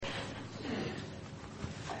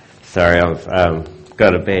Sorry, I've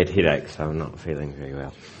got a bad headache, so I'm not feeling very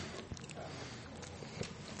well.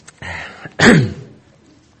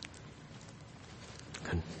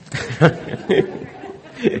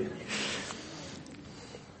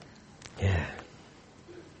 Yeah.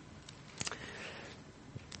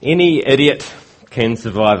 Any idiot can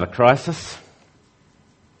survive a crisis.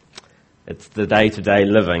 It's the day-to-day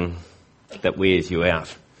living that wears you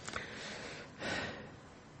out.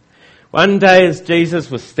 One day as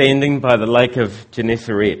Jesus was standing by the lake of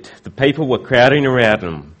Gennesaret, the people were crowding around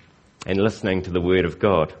him and listening to the word of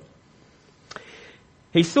God.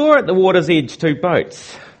 He saw at the water's edge 2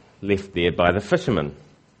 boats left there by the fishermen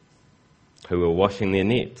who were washing their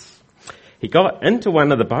nets. He got into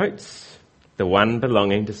one of the boats, the one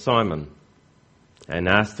belonging to Simon, and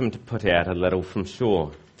asked him to put out a little from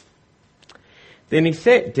shore. Then he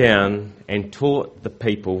sat down and taught the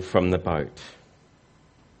people from the boat.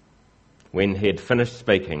 When he had finished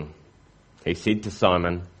speaking, he said to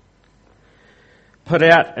Simon, "Put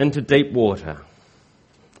out into deep water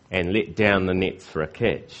and let down the nets for a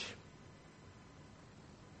catch."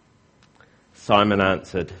 Simon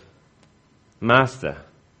answered, "Master,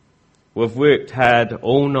 we've worked hard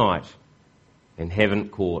all night and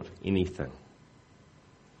haven't caught anything."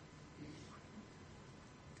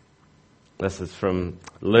 This is from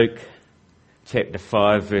Luke chapter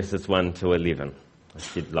 5, verses 1 to 11.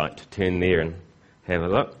 If you'd like to turn there and have a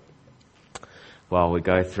look while we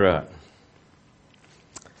go through it.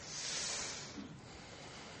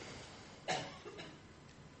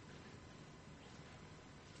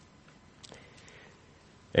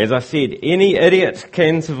 As I said, any idiot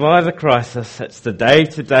can survive a crisis. It's the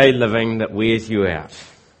day-to-day living that wears you out.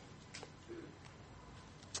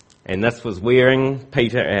 And this was wearing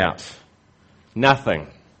Peter out. Nothing.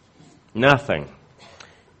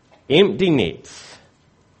 Empty nets.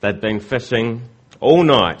 They'd been fishing all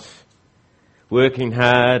night, working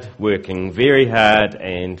hard, working very hard,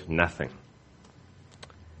 and nothing.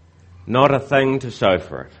 Not a thing to show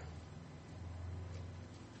for it.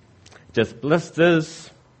 Just blisters,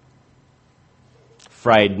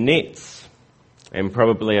 frayed nets, and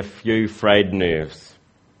probably a few frayed nerves.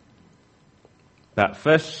 But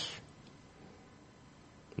fish?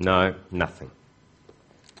 No, nothing.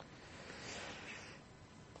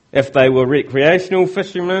 If they were recreational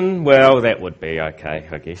fishermen, well, that would be okay,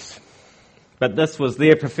 I guess. But this was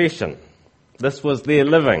their profession. This was their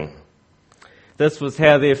living. This was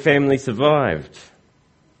how their family survived.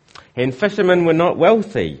 And fishermen were not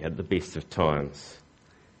wealthy at the best of times.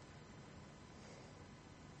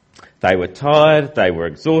 They were tired, they were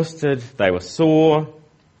exhausted, they were sore.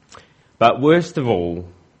 But worst of all,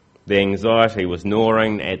 the anxiety was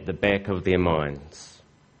gnawing at the back of their minds.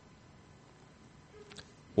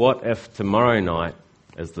 What if tomorrow night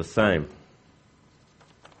is the same?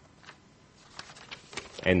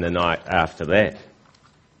 And the night after that?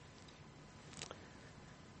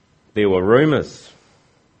 There were rumours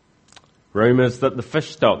that the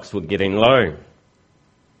fish stocks were getting low.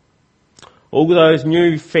 All those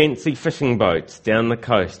new fancy fishing boats down the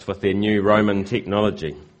coast with their new Roman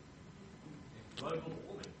technology.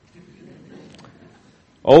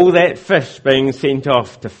 All that fish being sent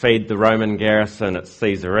off to feed the Roman garrison at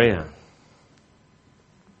Caesarea.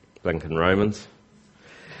 Blinking Romans.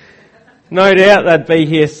 No doubt they'd be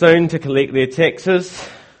here soon to collect their taxes.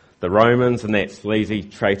 The Romans and that sleazy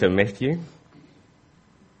traitor Matthew.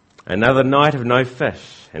 Another night of no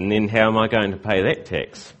fish, and then how am I going to pay that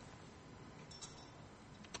tax?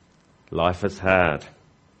 Life is hard.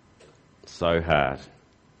 So hard.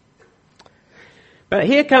 But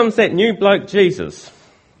here comes that new bloke Jesus.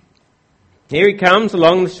 Here he comes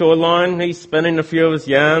along the shoreline, he's spinning a few of his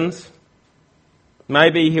yarns.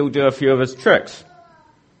 Maybe he'll do a few of his tricks.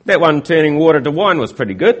 That one turning water to wine was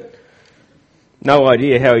pretty good. No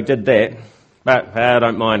idea how he did that, but I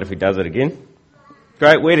don't mind if he does it again.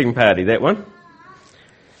 Great wedding party, that one.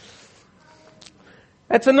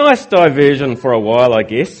 It's a nice diversion for a while, I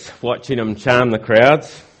guess, watching him charm the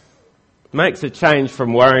crowds. Makes a change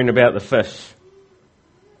from worrying about the fish,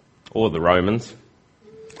 or the Romans.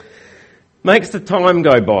 Makes the time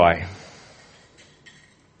go by.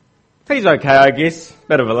 He's okay, I guess.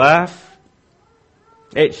 Bit of a laugh.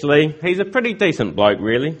 Actually, he's a pretty decent bloke,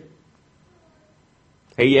 really.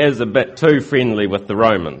 He is a bit too friendly with the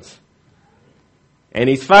Romans. And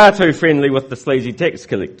he's far too friendly with the sleazy tax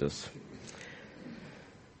collectors.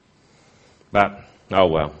 But, oh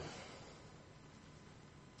well.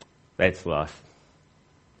 That's life.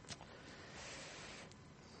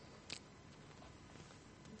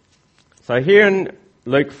 So here in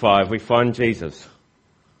Luke 5 we find Jesus.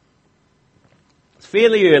 It's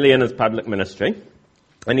fairly early in his public ministry.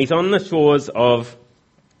 And he's on the shores of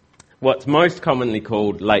what's most commonly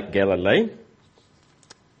called Lake Galilee.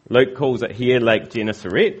 Luke calls it here Lake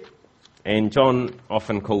Gennesaret, and John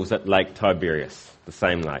often calls it Lake Tiberias, the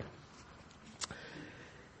same lake.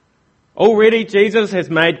 Already Jesus has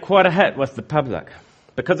made quite a hit with the public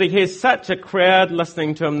because he has such a crowd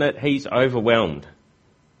listening to him that he's overwhelmed.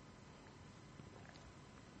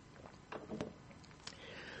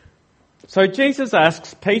 So Jesus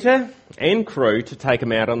asks Peter and crew to take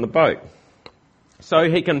him out on the boat so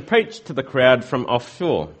he can preach to the crowd from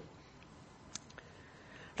offshore.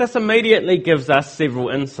 This immediately gives us several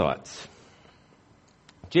insights.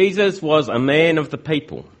 Jesus was a man of the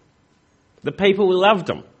people. The people loved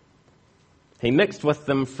him. He mixed with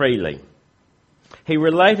them freely. He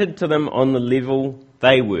related to them on the level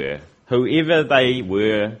they were, whoever they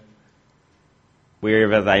were,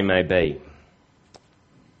 wherever they may be.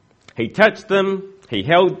 He touched them, he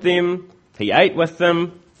held them, he ate with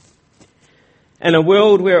them. In a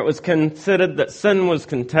world where it was considered that sin was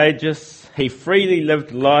contagious, he freely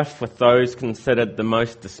lived life with those considered the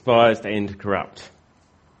most despised and corrupt.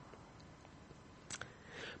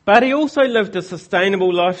 But he also lived a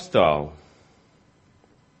sustainable lifestyle,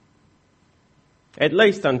 at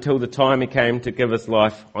least until the time he came to give his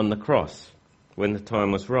life on the cross, when the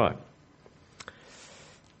time was right.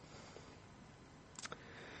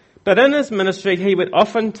 But in his ministry, he would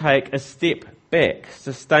often take a step back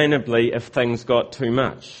sustainably if things got too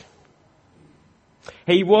much.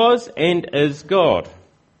 He was and is God,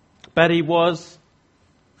 but he was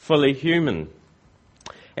fully human,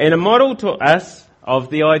 and a model to us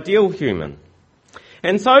of the ideal human.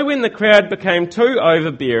 And so when the crowd became too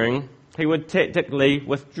overbearing, he would tactically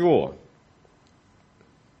withdraw,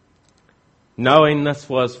 knowing this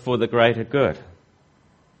was for the greater good.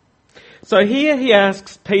 So here he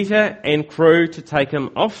asks Peter and crew to take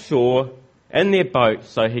him offshore in their boat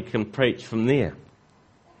so he can preach from there.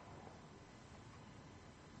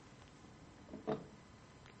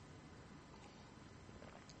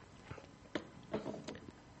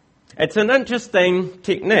 It's an interesting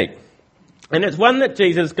technique, and it's one that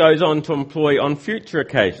Jesus goes on to employ on future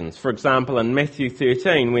occasions. For example, in Matthew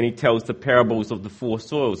 13, when he tells the parables of the four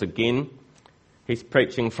soils, again, he's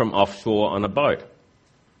preaching from offshore on a boat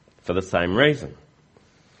for the same reason.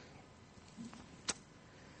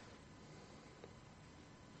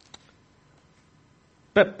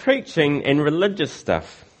 But preaching and religious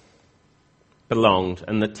stuff belonged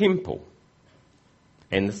in the temple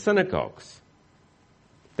and the synagogues.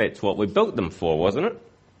 That's what we built them for, wasn't it?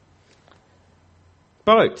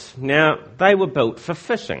 Boats. Now, they were built for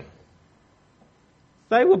fishing.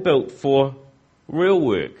 They were built for real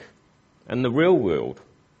work in the real world.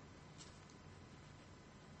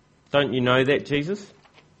 Don't you know that, Jesus?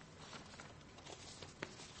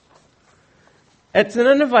 It's an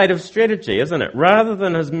innovative strategy, isn't it? Rather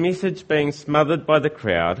than his message being smothered by the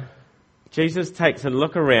crowd, Jesus takes a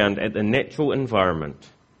look around at the natural environment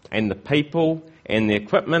and the people and the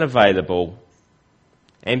equipment available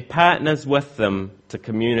and partners with them to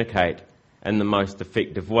communicate in the most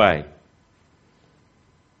effective way.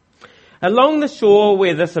 Along the shore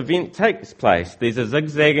where this event takes place, there's a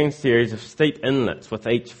zigzagging series of steep inlets with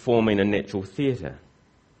each forming a natural theatre.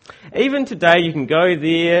 Even today you can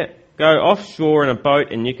go offshore in a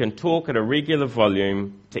boat and you can talk at a regular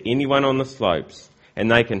volume to anyone on the slopes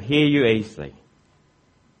and they can hear you easily.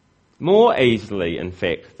 More easily, in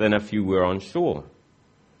fact, than if you were on shore.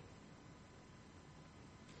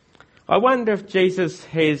 I wonder if Jesus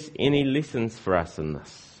has any lessons for us in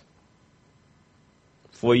this.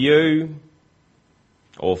 For you,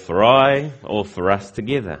 or for I, or for us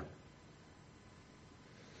together.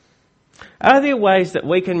 Are there ways that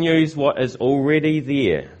we can use what is already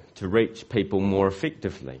there to reach people more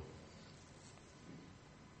effectively?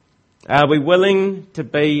 Are we willing to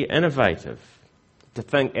be innovative, to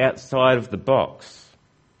think outside of the box?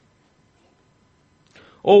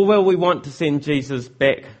 Or will we want to send Jesus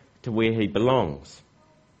back to where he belongs?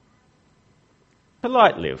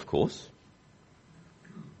 Politely, of course.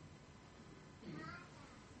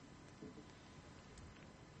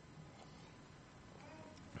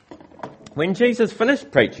 When Jesus finished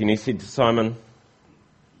preaching, he said to Simon,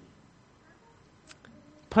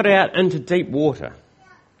 "Put out into deep water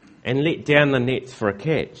and let down the nets for a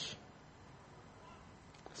catch."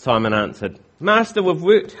 Simon answered, "Master, we've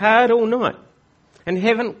worked hard all night and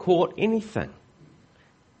haven't caught anything.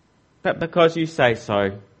 But because you say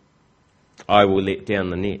so, I will let down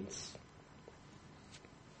the nets."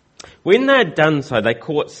 When they had done so, they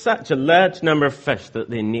caught such a large number of fish that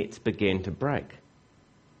their nets began to break.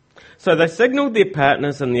 So they signalled their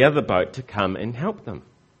partners in the other boat to come and help them.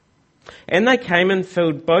 And they came and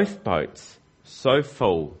filled both boats, so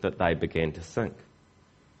full that they began to sink.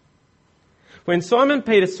 When Simon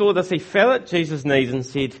Peter saw this, he fell at Jesus' knees and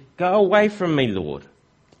said, "Go away from me, Lord.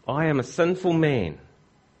 I am a sinful man."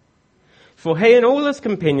 For he and all his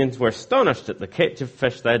companions were astonished at the catch of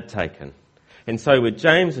fish they had taken, and so were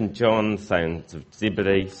James and John, sons of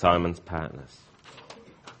Zebedee, Simon's partners.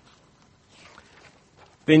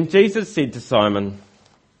 Then Jesus said to Simon,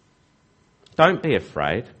 "Don't be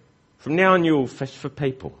afraid. From now on you will fish for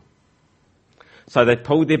people." So they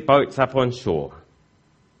pulled their boats up on shore,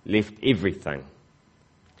 left everything,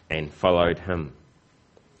 and followed him.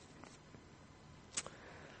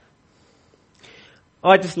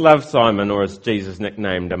 I just love Simon, or as Jesus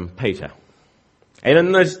nicknamed him, Peter. And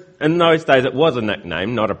in those days it was a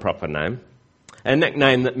nickname, not a proper name. A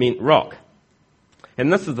nickname that meant rock.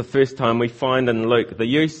 And this is the first time we find in Luke the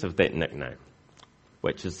use of that nickname,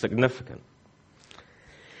 which is significant.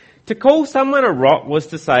 To call someone a rock was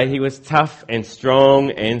to say he was tough and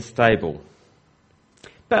strong and stable.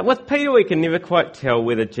 But with Peter we can never quite tell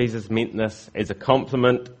whether Jesus meant this as a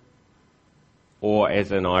compliment or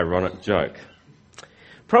as an ironic joke.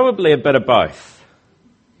 Probably a bit of both.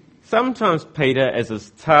 Sometimes Peter is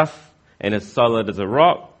as tough and as solid as a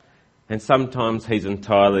rock, and sometimes he's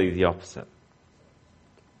entirely the opposite,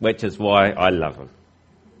 which is why I love him.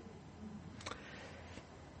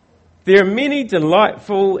 There are many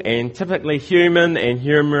delightful and typically human and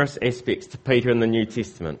humorous aspects to Peter in the New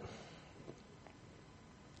Testament.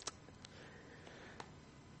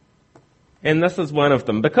 And this is one of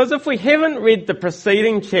them. Because if we haven't read the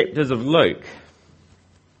preceding chapters of Luke,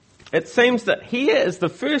 it seems that here is the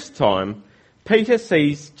first time Peter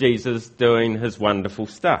sees Jesus doing his wonderful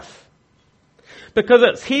stuff. Because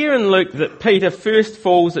it's here in Luke that Peter first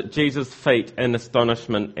falls at Jesus' feet in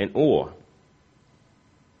astonishment and awe.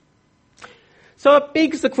 So it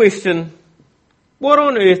begs the question, what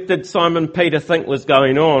on earth did Simon Peter think was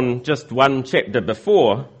going on just one chapter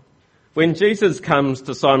before, when Jesus comes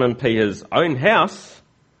to Simon Peter's own house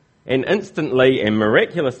and instantly and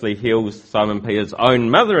miraculously heals Simon Peter's own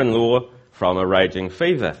mother-in-law from a raging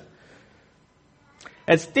fever?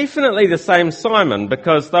 It's definitely the same Simon,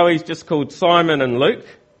 because though he's just called Simon in Luke,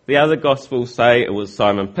 the other Gospels say it was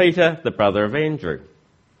Simon Peter, the brother of Andrew.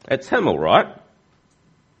 It's him, all right.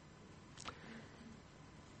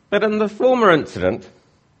 But in the former incident,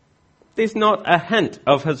 there's not a hint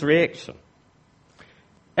of his reaction.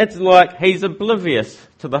 It's like he's oblivious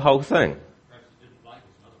to the whole thing.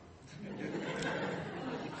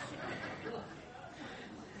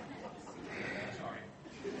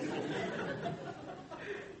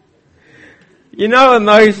 You know, in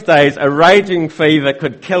those days, a raging fever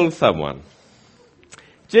could kill someone.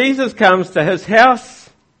 Jesus comes to his house,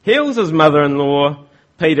 heals his mother-in-law.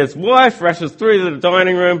 Peter's wife rushes through the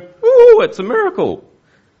dining room. Ooh, it's a miracle.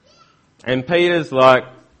 And Peter's like,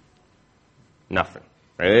 nothing.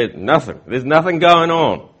 There's nothing going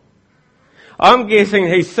on. I'm guessing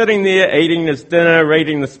he's sitting there eating his dinner,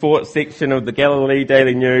 reading the sports section of the Galilee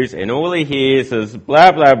Daily News, and all he hears is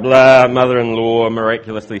blah, blah, blah, mother-in-law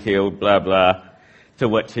miraculously healed, blah, blah, to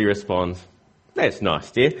which he responds, "That's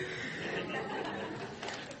nice, dear."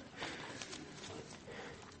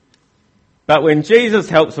 But when Jesus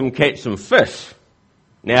helps him catch some fish,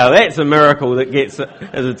 now that's a miracle that gets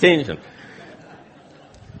his attention.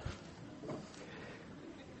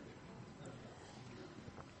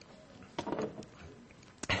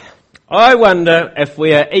 I wonder if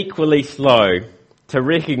we are equally slow to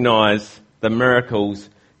recognise the miracles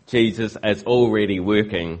Jesus is already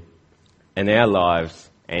working in our lives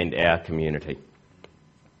and our community.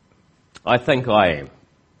 I think I am.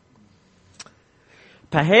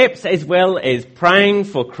 Perhaps as well as praying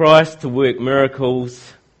for Christ to work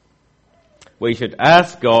miracles, we should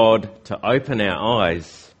ask God to open our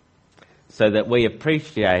eyes so that we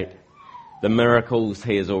appreciate the miracles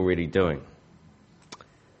he is already doing.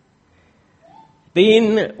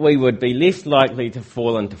 Then we would be less likely to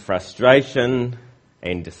fall into frustration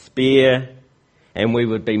and despair, and we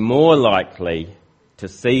would be more likely to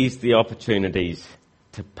seize the opportunities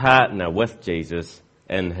to partner with Jesus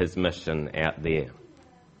in his mission out there.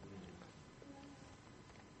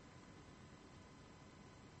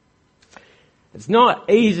 It's not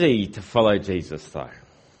easy to follow Jesus, though.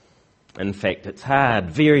 In fact, it's hard,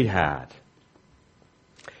 very hard.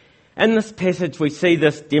 In this passage, we see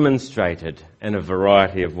this demonstrated in a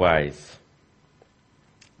variety of ways.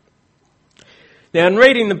 Now, in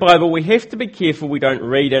reading the Bible, we have to be careful we don't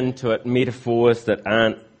read into it metaphors that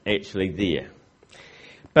aren't actually there.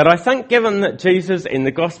 But I think given that Jesus and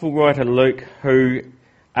the Gospel writer Luke, who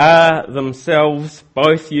are themselves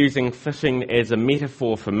both using fishing as a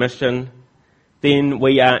metaphor for mission, then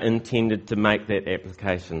we are intended to make that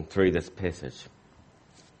application through this passage.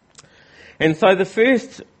 And so the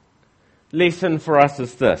first lesson for us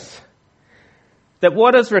is this, that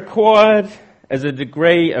what is required is a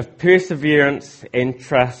degree of perseverance and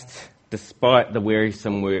trust despite the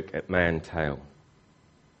wearisome work it may entail.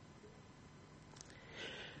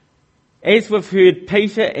 As we've heard,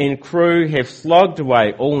 Peter and crew have slogged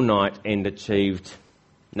away all night and achieved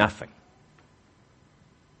nothing.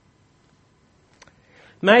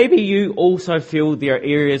 Maybe you also feel there are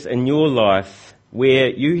areas in your life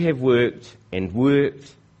where you have worked and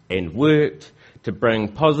worked and worked to bring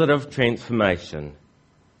positive transformation,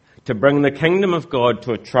 to bring the kingdom of God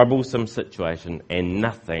to a troublesome situation, and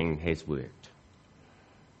nothing has worked.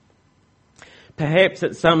 Perhaps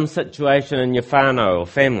it's some situation in your whānau or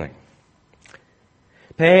family.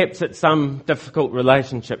 Perhaps it's some difficult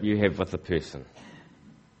relationship you have with a person.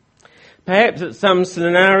 Perhaps it's some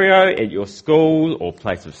scenario at your school or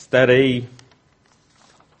place of study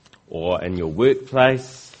or in your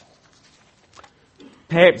workplace.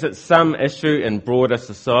 Perhaps it's some issue in broader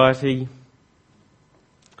society.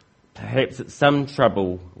 Perhaps it's some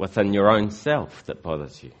trouble within your own self that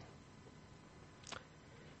bothers you.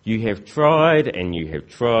 You have tried and you have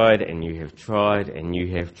tried and you have tried and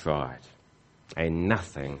you have tried, and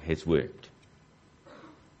nothing has worked.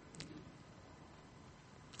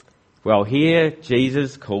 Well, here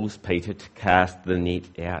Jesus calls Peter to cast the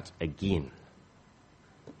net out again.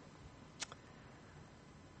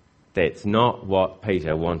 That's not what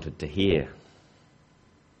Peter wanted to hear.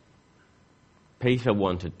 Peter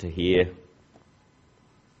wanted to hear,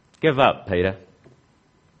 "Give up, Peter."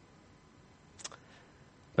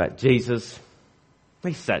 But Jesus,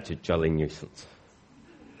 he's such a jolly nuisance.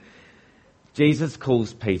 Jesus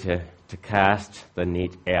calls Peter to cast the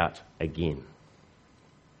net out again.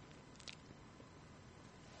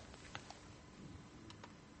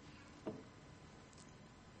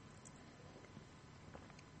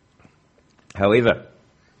 However,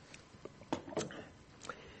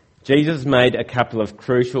 Jesus made a couple of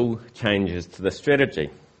crucial changes to the strategy.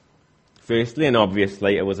 Firstly, and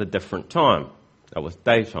obviously, it was a different time. It was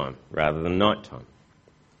daytime rather than nighttime.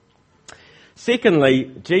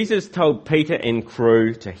 Secondly, Jesus told Peter and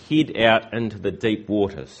crew to head out into the deep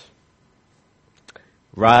waters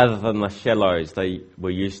rather than the shallows they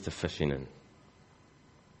were used to fishing in.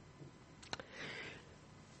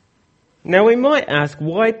 Now we might ask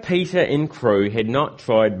why Peter and crew had not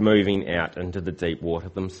tried moving out into the deep water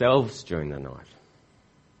themselves during the night.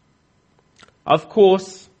 Of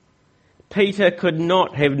course, Peter could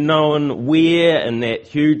not have known where in that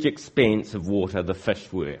huge expanse of water the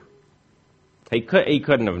fish were. He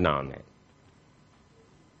couldn't have known that.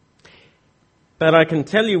 But I can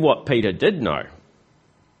tell you what Peter did know.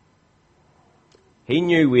 He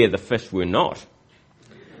knew where the fish were not.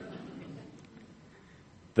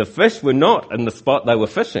 The fish were not in the spot they were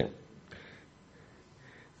fishing.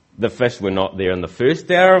 The fish were not there in the first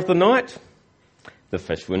hour of the night. The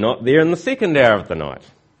fish were not there in the second hour of the night.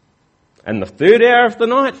 In the third hour of the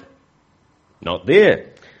night, not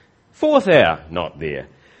there. Fourth hour, not there.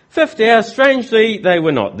 Fifth hour, strangely, they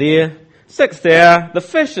were not there. Sixth hour, the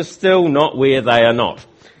fish is still not where they are not.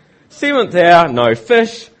 Seventh hour, no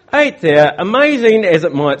fish. Eighth hour, amazing as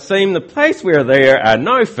it might seem, the place where there are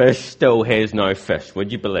no fish still has no fish.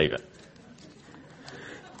 Would you believe it?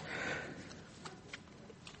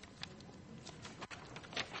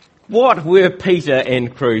 What were Peter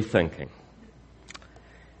and crew thinking?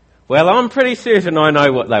 Well, I'm pretty certain I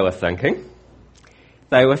know what they were thinking.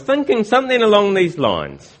 They were thinking something along these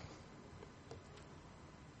lines.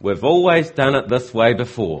 We've always done it this way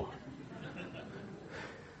before.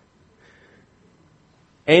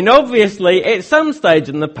 And obviously, at some stage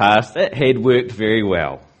in the past, it had worked very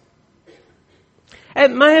well.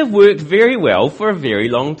 It may have worked very well for a very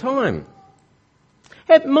long time.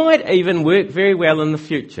 It might even work very well in the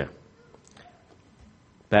future.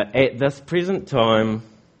 But at this present time,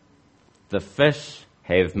 the fish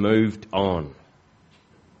have moved on.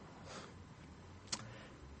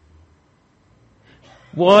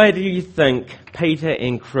 Why do you think Peter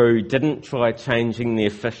and crew didn't try changing their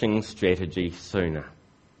fishing strategy sooner?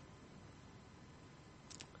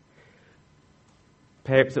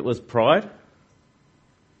 Perhaps it was pride.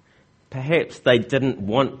 Perhaps they didn't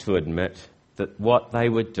want to admit that what they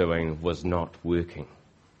were doing was not working.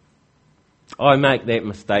 I make that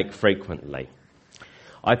mistake frequently.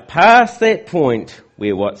 I pass that point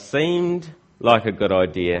where what seemed like a good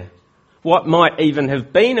idea, what might even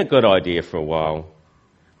have been a good idea for a while,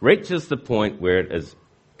 reaches the point where it is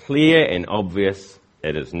clear and obvious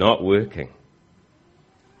It is not working.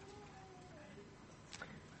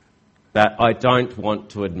 But I don't want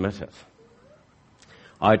to admit it.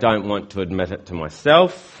 I don't want to admit it to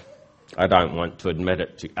myself. I don't want to admit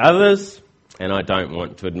it to others. And I don't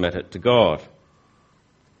want to admit it to God.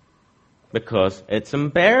 Because it's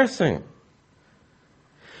embarrassing.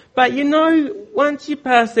 But you know, once you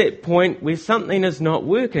pass that point where something is not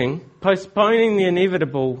working, postponing the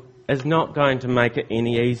inevitable is not going to make it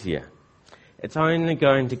any easier. It's only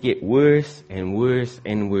going to get worse and worse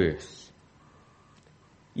and worse.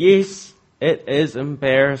 Yes, it is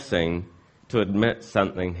embarrassing to admit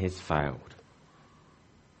something has failed.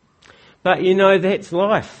 But you know, that's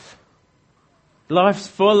life. Life's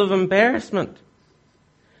full of embarrassment.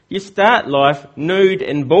 You start life nude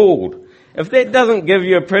and bald. If that doesn't give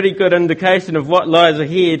you a pretty good indication of what lies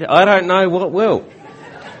ahead, I don't know what will.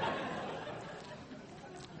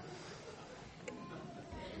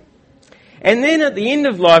 And then at the end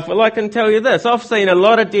of life, well, I can tell you this. I've seen a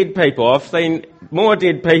lot of dead people. I've seen more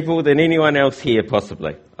dead people than anyone else here,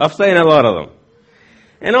 possibly. I've seen a lot of them.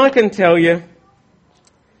 And I can tell you,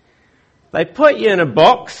 they put you in a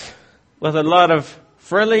box with a lot of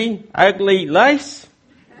frilly, ugly lace.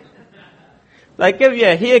 They give you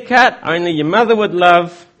a haircut only your mother would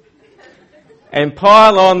love, and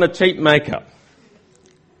pile on the cheap makeup.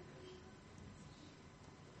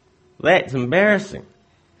 That's embarrassing.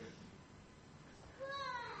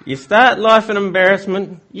 You start life in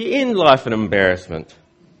embarrassment, you end life in embarrassment.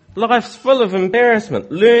 Life's full of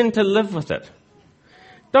embarrassment. Learn to live with it.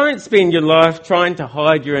 Don't spend your life trying to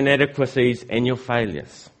hide your inadequacies and your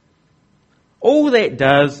failures. All that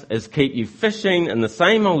does is keep you fishing in the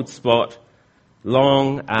same old spot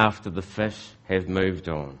long after the fish have moved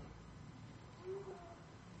on.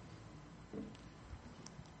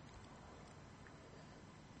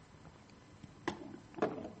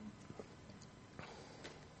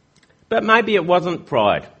 But maybe it wasn't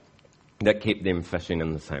pride that kept them fishing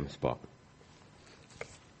in the same spot.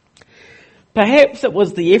 Perhaps it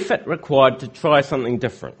was the effort required to try something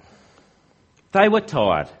different. They were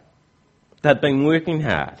tired. They'd been working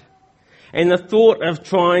hard. And the thought of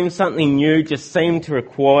trying something new just seemed to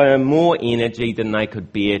require more energy than they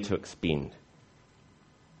could bear to expend.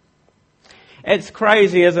 It's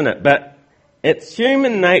crazy, isn't it? But it's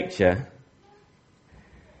human nature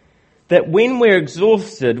that when we're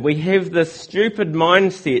exhausted, we have this stupid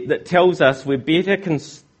mindset that tells us we're better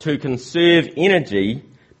to conserve energy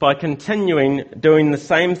by continuing doing the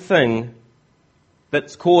same thing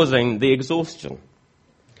that's causing the exhaustion.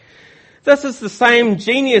 This is the same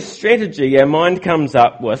genius strategy our mind comes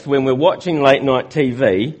up with when we're watching late night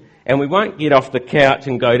TV and we won't get off the couch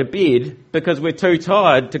and go to bed because we're too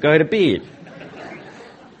tired to go to bed.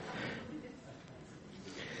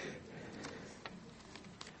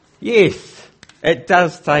 Yes, it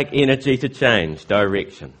does take energy to change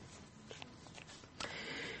direction.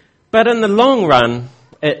 But in the long run,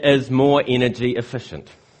 it is more energy efficient.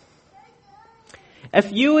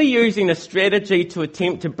 If you are using a strategy to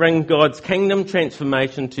attempt to bring God's kingdom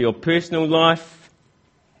transformation to your personal life,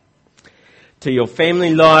 to your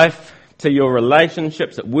family life, to your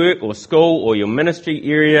relationships at work or school or your ministry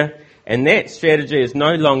area, and that strategy is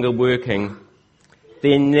no longer working,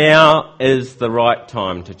 then now is the right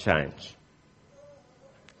time to change.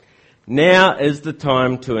 Now is the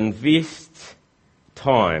time to invest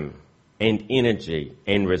time and energy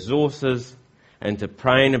and resources into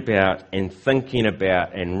praying about and thinking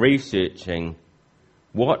about and researching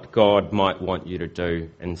what God might want you to do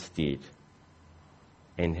instead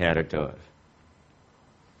and how to do it.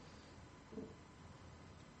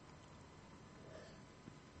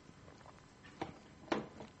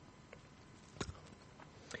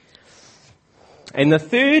 And the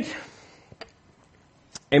third,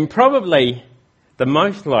 and probably the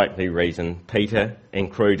most likely reason Peter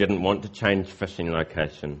and crew didn't want to change fishing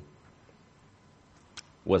location,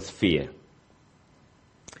 was fear.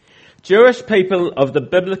 Jewish people of the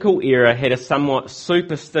biblical era had a somewhat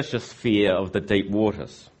superstitious fear of the deep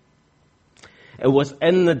waters. It was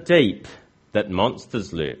in the deep that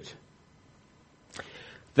monsters lurked.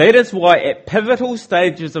 That is why at pivotal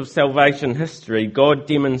stages of salvation history, God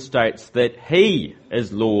demonstrates that He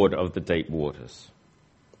is Lord of the deep waters,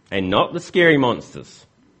 and not the scary monsters.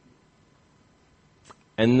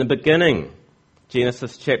 In the beginning,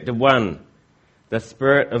 Genesis chapter 1, the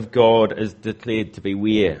Spirit of God is declared to be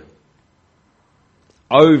where?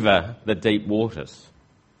 Over the deep waters.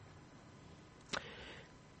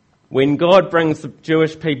 When God brings the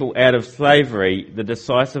Jewish people out of slavery, the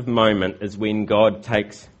decisive moment is when God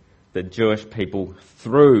takes the Jewish people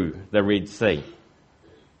through the Red Sea.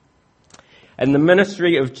 In the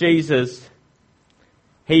ministry of Jesus,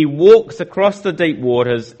 He walks across the deep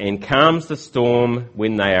waters and calms the storm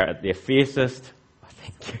when they are at their fiercest,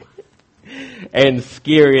 and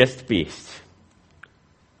scariest best.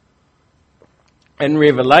 In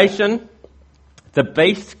Revelation, the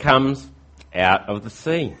beast comes out of the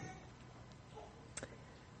sea.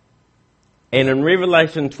 And in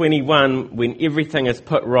Revelation 21, when everything is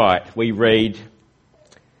put right, we read,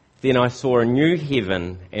 "Then I saw a new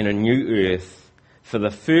heaven and a new earth, for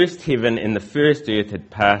the first heaven and the first earth had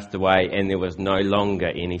passed away, and there was no longer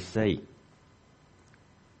any sea.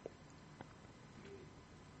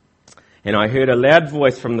 And I heard a loud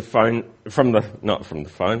voice I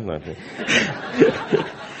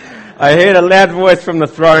heard a loud voice from the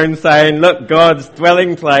throne saying, 'Look, God's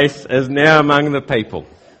dwelling place is now among the people,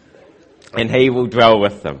 and he will dwell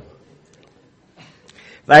with them.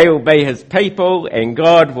 They will be his people, and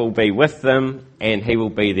God will be with them, and he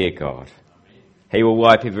will be their God. He will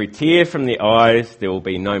wipe every tear from their eyes. There will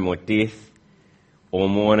be no more death, or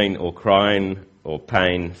mourning, or crying, or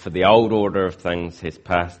pain, for the old order of things has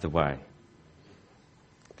passed away.'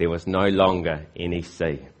 There was no longer any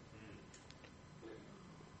sea."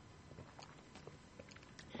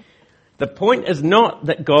 The point is not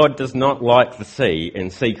that God does not like the sea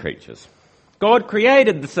and sea creatures. God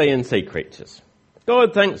created the sea and sea creatures.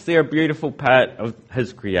 God thinks they're a beautiful part of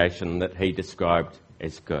his creation that he described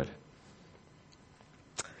as good.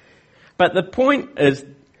 But the point is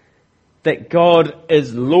that God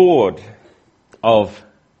is Lord of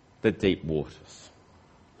the deep waters.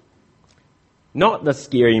 Not the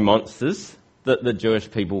scary monsters that the Jewish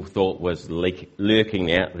people thought was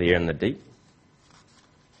lurking out there in the deep.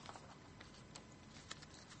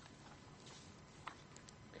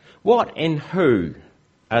 What and who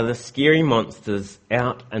are the scary monsters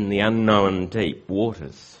out in the unknown deep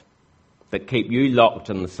waters that keep you locked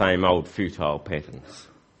in the same old futile patterns?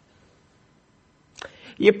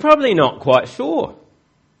 You're probably not quite sure.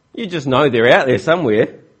 You just know they're out there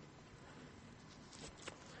somewhere.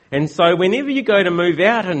 And so whenever you go to move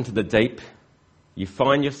out into the deep, you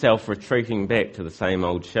find yourself retreating back to the same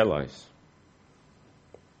old shallows.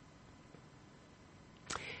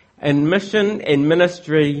 In mission and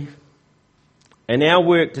ministry, in our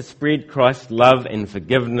work to spread Christ's love and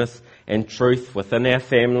forgiveness and truth within our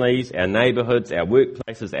families, our neighbourhoods, our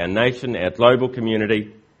workplaces, our nation, our global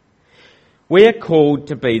community, we are called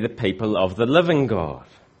to be the people of the living God.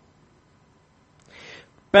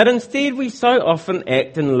 But instead we so often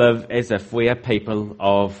act and live as if we are people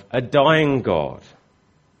of a dying God.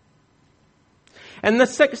 In the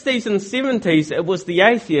 60s and 70s, it was the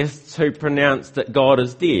atheists who pronounced that God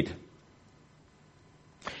is dead.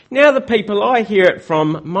 Now the people I hear it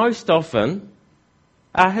from most often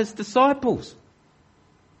are his disciples.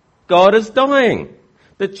 God is dying.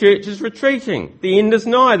 The church is retreating. The end is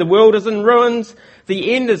nigh. The world is in ruins.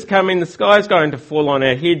 The end is coming. The sky is going to fall on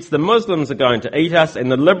our heads. The Muslims are going to eat us,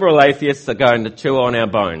 and the liberal atheists are going to chew on our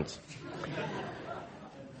bones.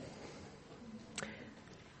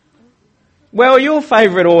 Well, your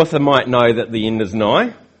favourite author might know that the end is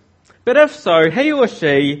nigh. But if so, he or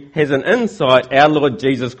she has an insight our Lord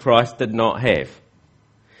Jesus Christ did not have.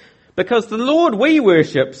 Because the Lord we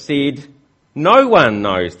worship said, "No one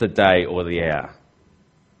knows the day or the hour.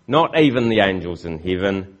 Not even the angels in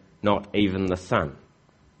heaven, not even the Son.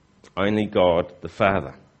 Only God the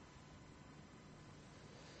Father."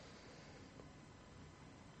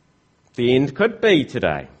 The end could be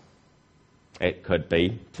today. It could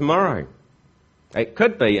be tomorrow. It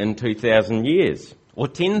could be in 2,000 years or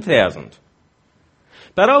 10,000.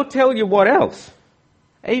 But I'll tell you what else.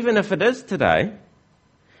 Even if it is today,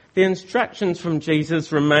 the instructions from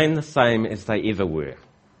Jesus remain the same as they ever were.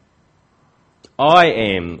 I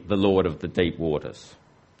am the Lord of the deep waters.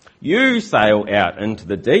 You sail out into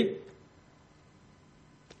the deep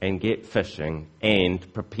and get fishing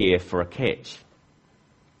and prepare for a catch.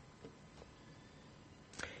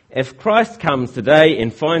 If Christ comes today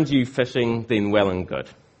and finds you fishing, then well and good.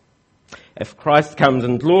 If Christ comes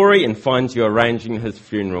in glory and finds you arranging his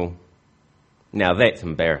funeral, now that's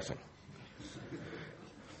embarrassing.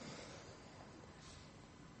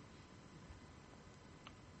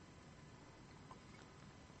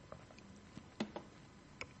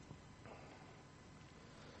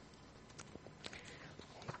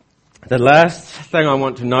 The last thing I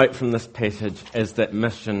want to note from this passage is that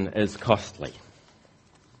mission is costly.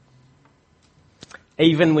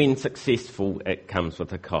 Even when successful, it comes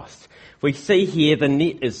with a cost. We see here the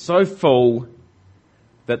net is so full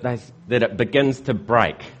that it begins to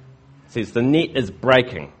break. It says the net is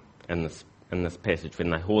breaking in this passage when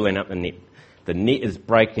they're hauling up the net. The net is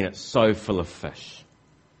breaking, it's so full of fish.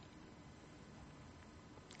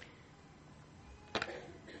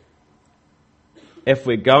 If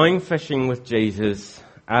we're going fishing with Jesus,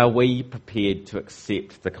 are we prepared to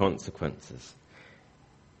accept the consequences?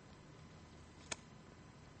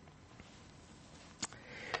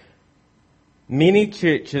 Many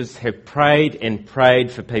churches have prayed and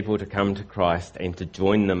prayed for people to come to Christ and to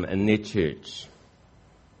join them in their church.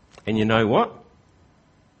 And you know what?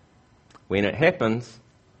 When it happens,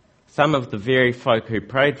 some of the very folk who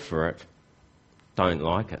prayed for it don't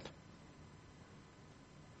like it.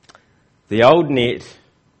 The old net,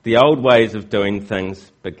 the old ways of doing things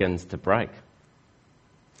begins to break.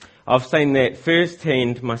 I've seen that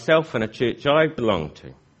firsthand myself in a church I belong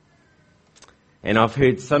to. And I've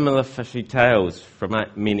heard similar fishy tales from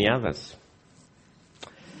many others.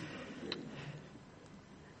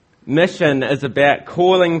 Mission is about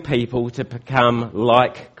calling people to become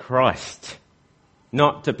like Christ,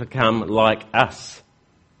 not to become like us.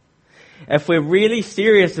 If we're really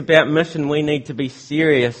serious about mission, we need to be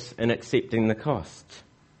serious in accepting the cost.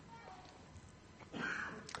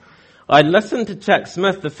 I listened to Chuck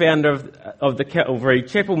Smith, the founder of the Calvary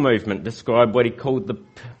Chapel movement, describe what he called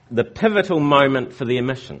the pivotal moment for their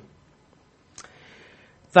mission.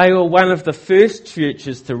 They were one of the first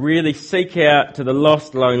churches to really seek out to the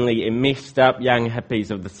lost, lonely and messed up young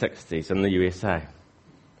hippies of the 60s in the USA.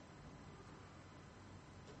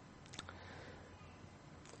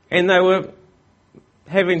 And they were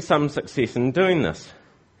having some success in doing this.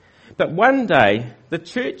 But one day, the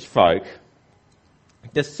church folk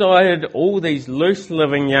decided all these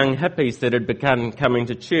loose-living young hippies that had begun coming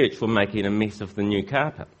to church were making a mess of the new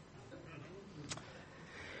carpet.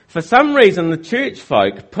 For some reason, the church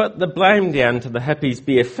folk put the blame down to the hippies'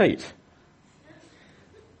 bare feet.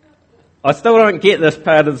 I still don't get this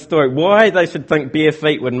part of the story. Why they should think bare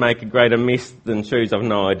feet would make a greater mess than shoes, I've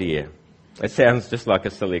no idea. It sounds just like a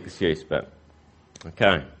silly excuse, but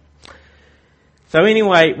okay. So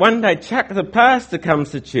anyway, one day Chuck the pastor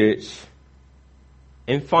comes to church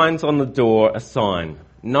and finds on the door a sign,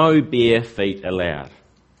 "No bare feet allowed."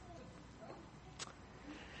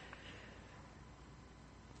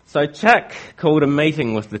 So Chuck called a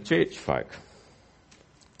meeting with the church folk.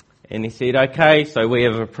 And he said, okay, so we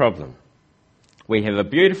have a problem. We have a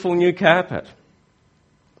beautiful new carpet.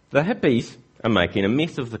 The hippies are making a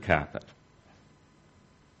mess of the carpet.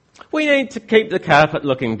 We need to keep the carpet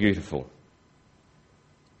looking beautiful.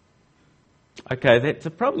 Okay, that's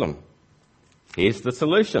a problem. Here's the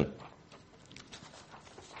solution.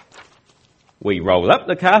 We roll up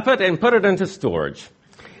the carpet and put it into storage.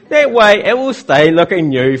 That way it will stay looking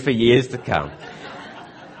new for years to come.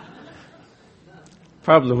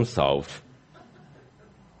 Problem solved.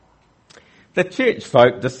 The church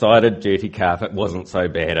folk decided dirty carpet wasn't so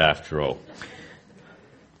bad after all.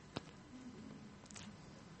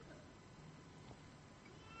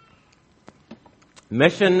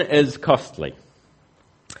 Mission is costly.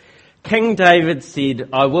 King David said,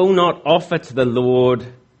 "I will not offer to the Lord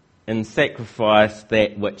in sacrifice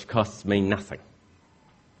that which costs me nothing."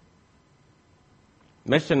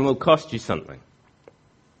 Mission will cost you something.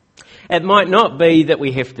 It might not be that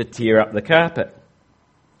we have to tear up the carpet.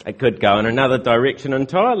 It could go in another direction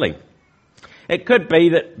entirely. It could be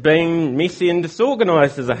that being messy and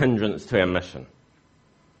disorganised is a hindrance to our mission.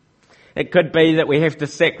 It could be that we have to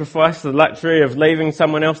sacrifice the luxury of leaving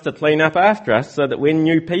someone else to clean up after us so that when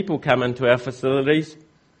new people come into our facilities,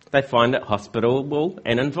 they find it hospitable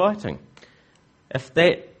and inviting. If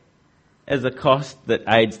that is a cost that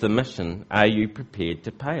aids the mission, are you prepared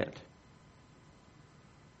to pay it?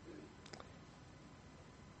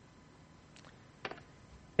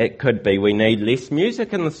 It could be we need less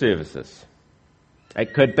music in the services.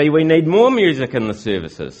 It could be we need more music in the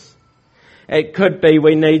services. It could be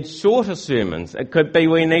we need shorter sermons. It could be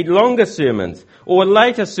we need longer sermons, or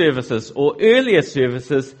later services, or earlier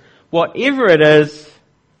services. Whatever it is,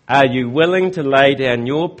 are you willing to lay down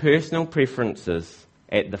your personal preferences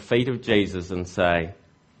at the feet of Jesus and say,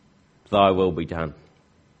 "Thy will be done"?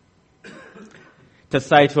 To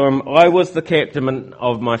say to him, "I was the captain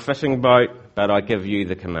of my fishing boat, but I give you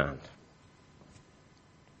the command."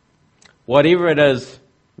 Whatever it is,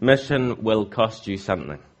 mission will cost you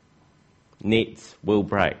something. Nets will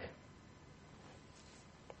break.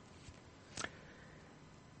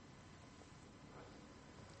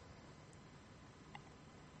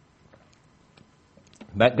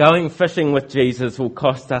 But going fishing with Jesus will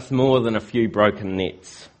cost us more than a few broken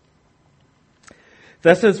nets.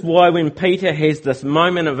 This is why when Peter has this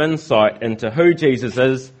moment of insight into who Jesus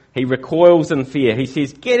is, he recoils in fear. He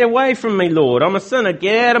says, "Get away from me, Lord. I'm a sinner.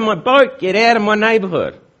 Get out of my boat. Get out of my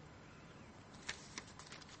neighbourhood."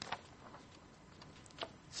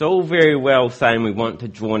 It's all very well saying we want to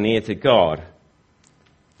draw near to God,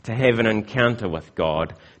 to have an encounter with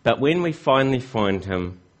God, but when we finally find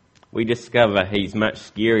him, we discover he's much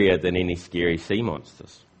scarier than any scary sea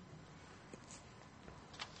monsters.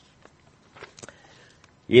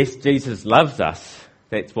 Yes, Jesus loves us.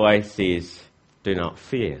 That's why he says, do not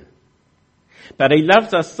fear. But he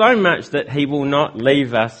loves us so much that he will not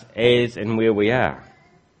leave us as and where we are.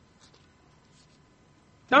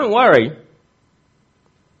 Don't worry.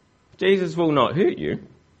 Jesus will not hurt you.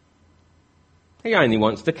 He only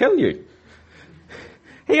wants to kill you.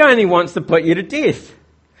 He only wants to put you to death.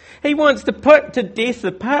 He wants to put to death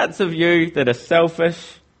the parts of you that are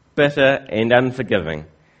selfish, bitter, and unforgiving.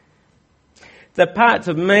 The parts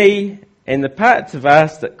of me and the parts of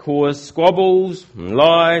us that cause squabbles and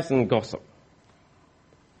lies and gossip.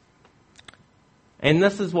 And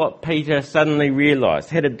this is what Peter suddenly realised,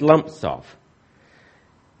 had a glimpse of,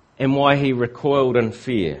 and why he recoiled in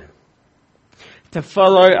fear. To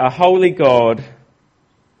follow a holy God,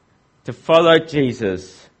 to follow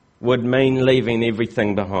Jesus, would mean leaving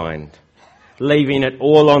everything behind. Leaving it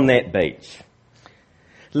all on that beach.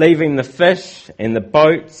 Leaving the fish and the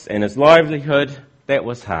boats and his livelihood, that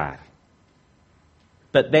was hard.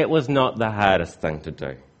 But that was not the hardest thing to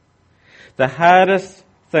do. The hardest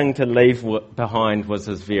thing to leave behind was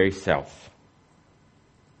his very self.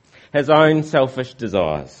 His own selfish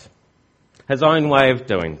desires. His own way of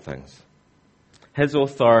doing things. His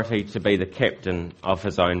authority to be the captain of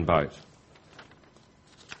his own boat.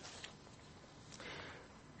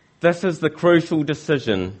 This is the crucial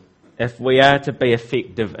decision if we are to be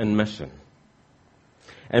effective in mission,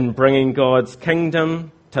 in bringing God's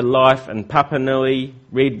kingdom to life in Papanui,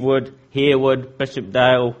 Redwood, Harewood,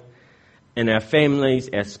 Bishopdale, in our families,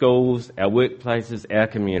 our schools, our workplaces, our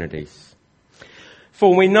communities.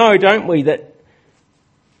 For we know, don't we, that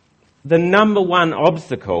the number one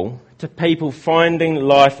obstacle to people finding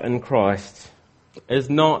life in Christ is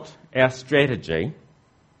not our strategy,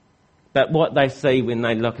 but what they see when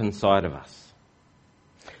they look inside of us.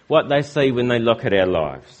 What they see when they look at our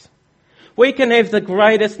lives. We can have the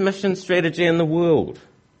greatest mission strategy in the world,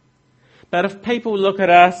 but if people look at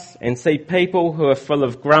us and see people who are full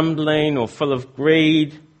of grumbling or full of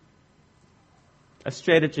greed, a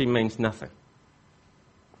strategy means nothing.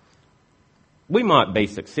 We might be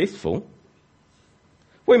successful.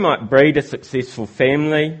 We might breed a successful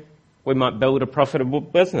family. We might build a profitable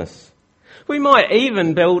business. We might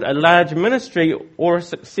even build a large ministry or a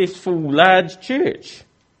successful large church.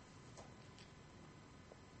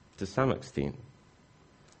 To some extent.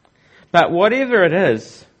 But whatever it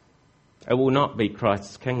is, it will not be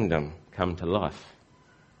Christ's kingdom come to life.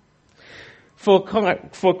 For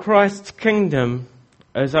Christ's kingdom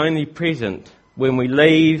is only present when we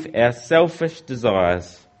leave our selfish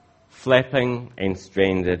desires flapping and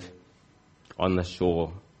stranded on the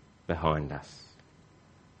shore behind us.